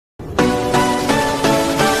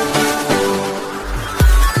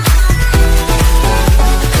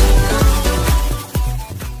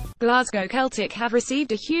Glasgow Celtic have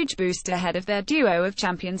received a huge boost ahead of their duo of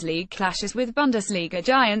Champions League clashes with Bundesliga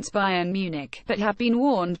giants Bayern Munich, but have been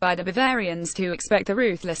warned by the Bavarians to expect the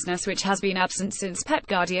ruthlessness which has been absent since Pep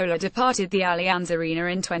Guardiola departed the Allianz Arena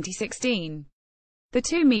in 2016. The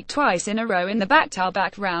two meet twice in a row in the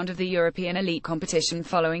back-to-back round of the European elite competition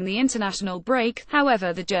following the international break.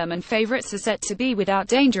 However, the German favourites are set to be without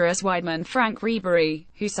dangerous wideman Frank Ribery,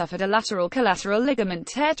 who suffered a lateral collateral ligament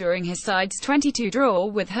tear during his side's 2-2 draw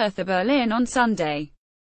with Hertha Berlin on Sunday.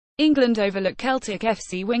 England overlook Celtic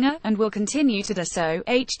FC winger, and will continue to do so.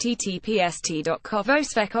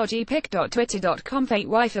 https://tovosvekogpic.twitter.com 8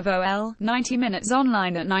 90 Minutes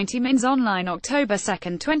Online at 90 Mins Online October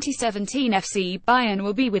 2, 2017 FC Bayern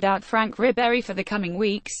will be without Frank Ribery for the coming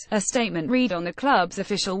weeks, a statement read on the club's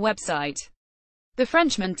official website. The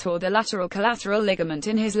Frenchman tore the lateral collateral ligament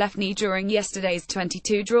in his left knee during yesterday's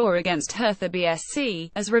 2-2 draw against Hertha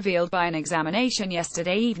BSC, as revealed by an examination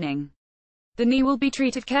yesterday evening. The knee will be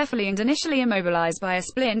treated carefully and initially immobilized by a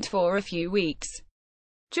splint for a few weeks.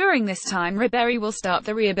 During this time, Ribery will start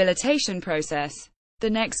the rehabilitation process. The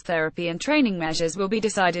next therapy and training measures will be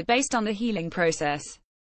decided based on the healing process.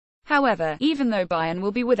 However, even though Bayern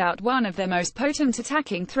will be without one of their most potent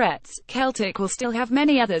attacking threats, Celtic will still have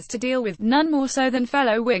many others to deal with, none more so than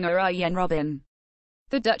fellow winger Arjen Robben.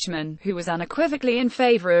 The Dutchman, who was unequivocally in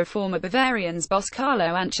favour of former Bavarians boss Carlo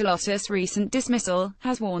Ancelotti's recent dismissal,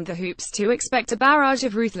 has warned the Hoops to expect a barrage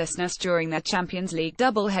of ruthlessness during their Champions League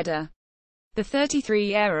double-header. The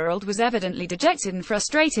 33-year-old was evidently dejected and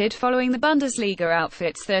frustrated following the Bundesliga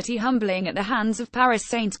outfit's 30 humbling at the hands of Paris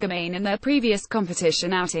Saint-Germain in their previous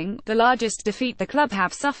competition outing, the largest defeat the club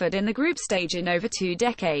have suffered in the group stage in over 2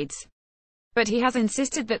 decades. But he has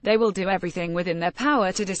insisted that they will do everything within their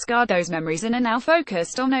power to discard those memories and are now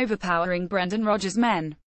focused on overpowering Brendan Rodgers'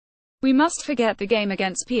 men. "We must forget the game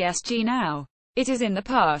against PSG now. It is in the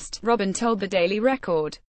past," Robben told the Daily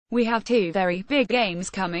Record. "We have 2 very big games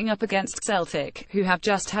coming up against Celtic, who have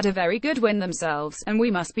just had a very good win themselves, and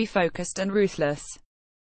we must be focused and ruthless.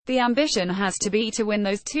 The ambition has to be to win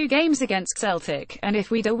those 2 games against Celtic, and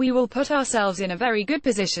if we do, we will put ourselves in a very good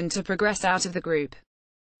position to progress out of the group.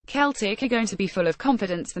 Celtic are going to be full of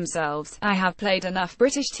confidence themselves. I have played enough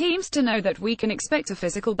British teams to know that we can expect a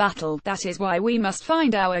physical battle. That is why we must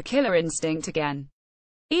find our killer instinct again.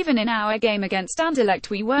 Even in our game against Anderlecht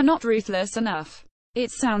we were not ruthless enough. It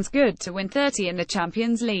sounds good to win 30 in the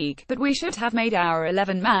Champions League, but we should have made our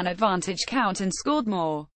 11-man advantage count and scored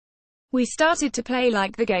more. We started to play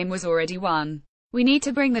like the game was already won. We need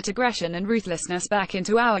to bring that aggression and ruthlessness back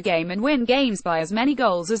into our game and win games by as many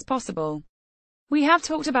goals as possible. We have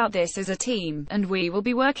talked about this as a team, and we will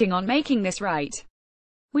be working on making this right.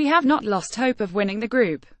 We have not lost hope of winning the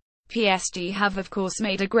group. PSG have of course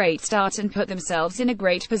made a great start and put themselves in a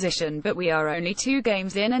great position, but we are only 2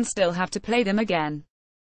 games in and still have to play them again.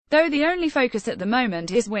 Though the only focus at the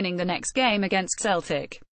moment is winning the next game against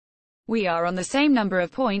Celtic. We are on the same number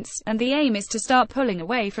of points, and the aim is to start pulling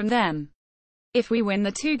away from them. If we win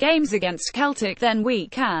the 2 games against Celtic, then we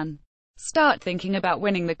can start thinking about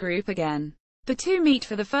winning the group again. The 2 meet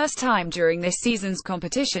for the first time during this season's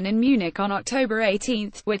competition in Munich on October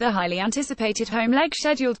 18, with a highly anticipated home leg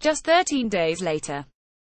scheduled just 13 days later.